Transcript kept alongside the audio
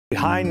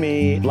Behind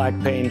me, black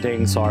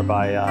paintings are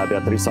by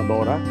Beatriz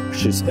Zamora.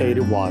 She's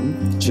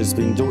 81. She's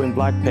been doing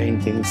black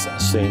paintings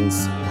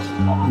since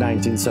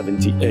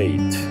 1978.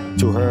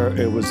 To her,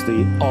 it was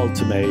the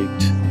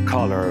ultimate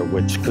color,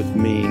 which could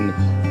mean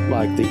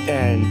like the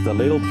end. The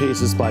little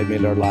pieces by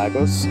Miller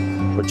Lagos,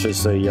 which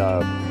is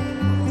the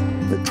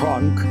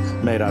trunk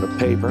made out of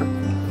paper,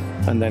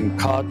 and then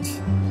cut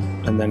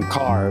and then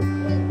carved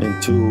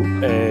into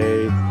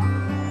a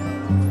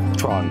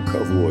trunk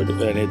of wood,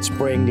 and it's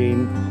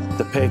bringing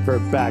the paper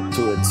back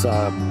to its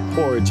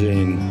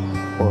origin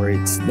or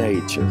its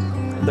nature.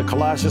 The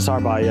collages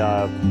are by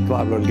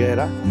Pablo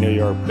Helguera, New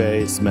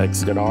York-based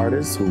Mexican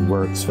artist who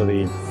works for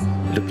the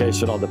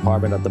educational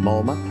department at the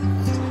moment.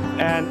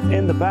 And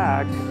in the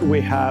back, we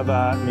have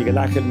Miguel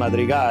Ángel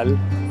Madrigal,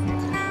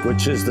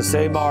 which is the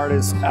same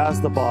artist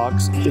as the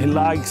box. He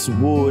likes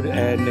wood,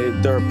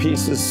 and there are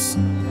pieces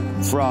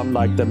from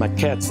like the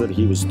maquettes that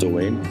he was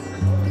doing.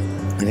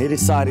 And he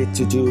decided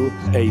to do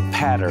a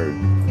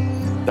pattern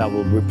that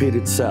will repeat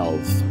itself,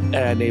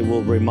 and it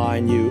will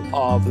remind you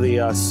of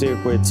the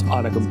circuits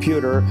on a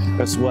computer,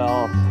 as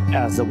well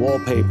as the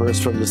wallpapers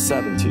from the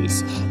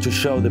 70s, to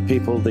show the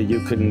people that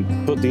you can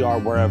put the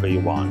art wherever you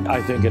want.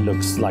 I think it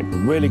looks like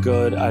really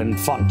good and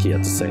funky at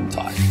the same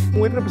time.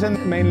 We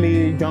represent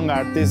mainly young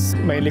artists,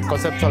 mainly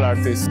conceptual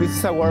artists. This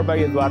is a work by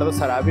Eduardo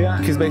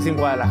Sarabia. He's based in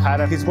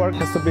Guadalajara. His work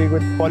has to be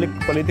with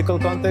political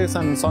context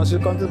and social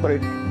context, but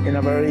in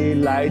a very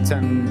light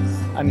and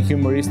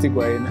humoristic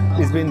way.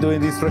 He's been doing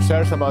this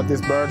research about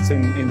these birds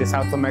in the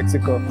south of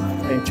Mexico,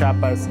 in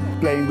Chiapas,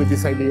 playing with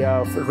this idea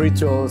of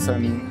rituals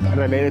and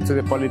related to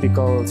the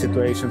political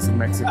situations in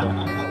Mexico.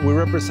 We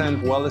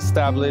represent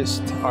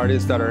well-established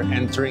artists that are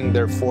entering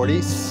their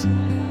 40s,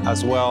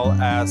 as well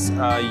as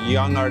a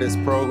young artist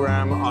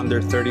program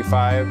under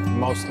 35,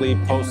 mostly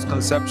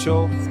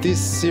post-conceptual. This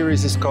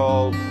series is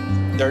called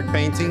Dirt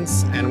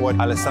Paintings, and what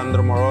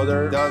Alessandro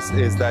Moroder does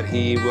is that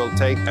he will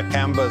take a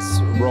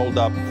canvas rolled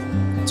up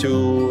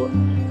to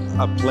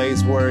a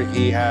place where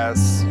he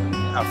has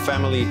a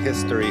family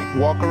history.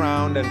 Walk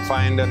around and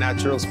find a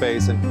natural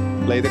space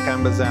and lay the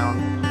canvas down,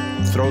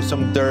 throw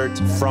some dirt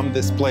from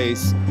this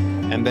place,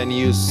 and then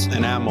use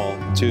enamel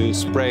to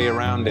spray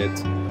around it.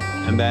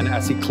 And then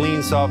as he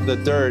cleans off the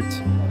dirt,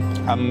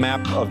 a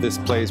map of this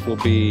place will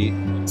be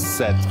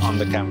set on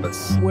the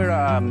canvas. We're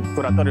a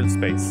curatorial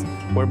space.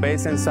 We're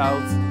based in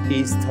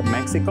southeast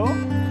Mexico,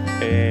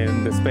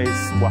 in the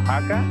space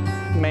Oaxaca,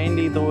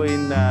 mainly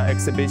doing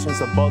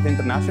exhibitions of both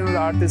international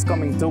artists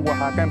coming to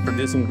Oaxaca and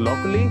producing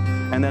locally,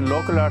 and then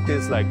local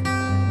artists like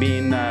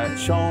being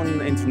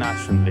shown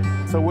internationally.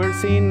 So we're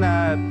seeing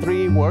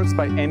 3 works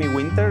by Amy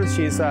Winter.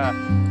 She's a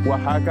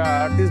Oaxaca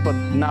artist, but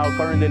now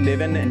currently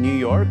living in New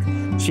York.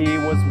 She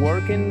was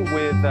working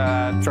with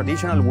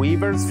traditional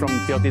weavers from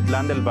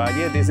Teotitlán del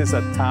Valle. This is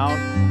a town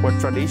where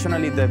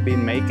traditionally they've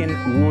been making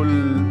wool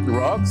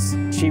rugs.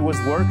 She was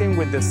working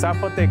with the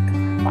Zapotec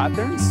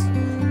patterns,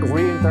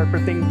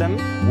 reinterpreting them,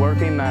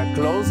 working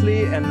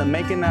closely, and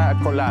making a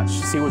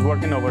collage. She was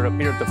working over a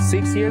period of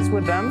 6 years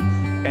with them,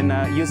 and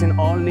using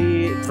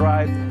only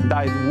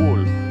dyed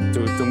wool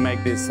to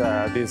make these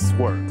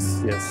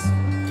works. Yes.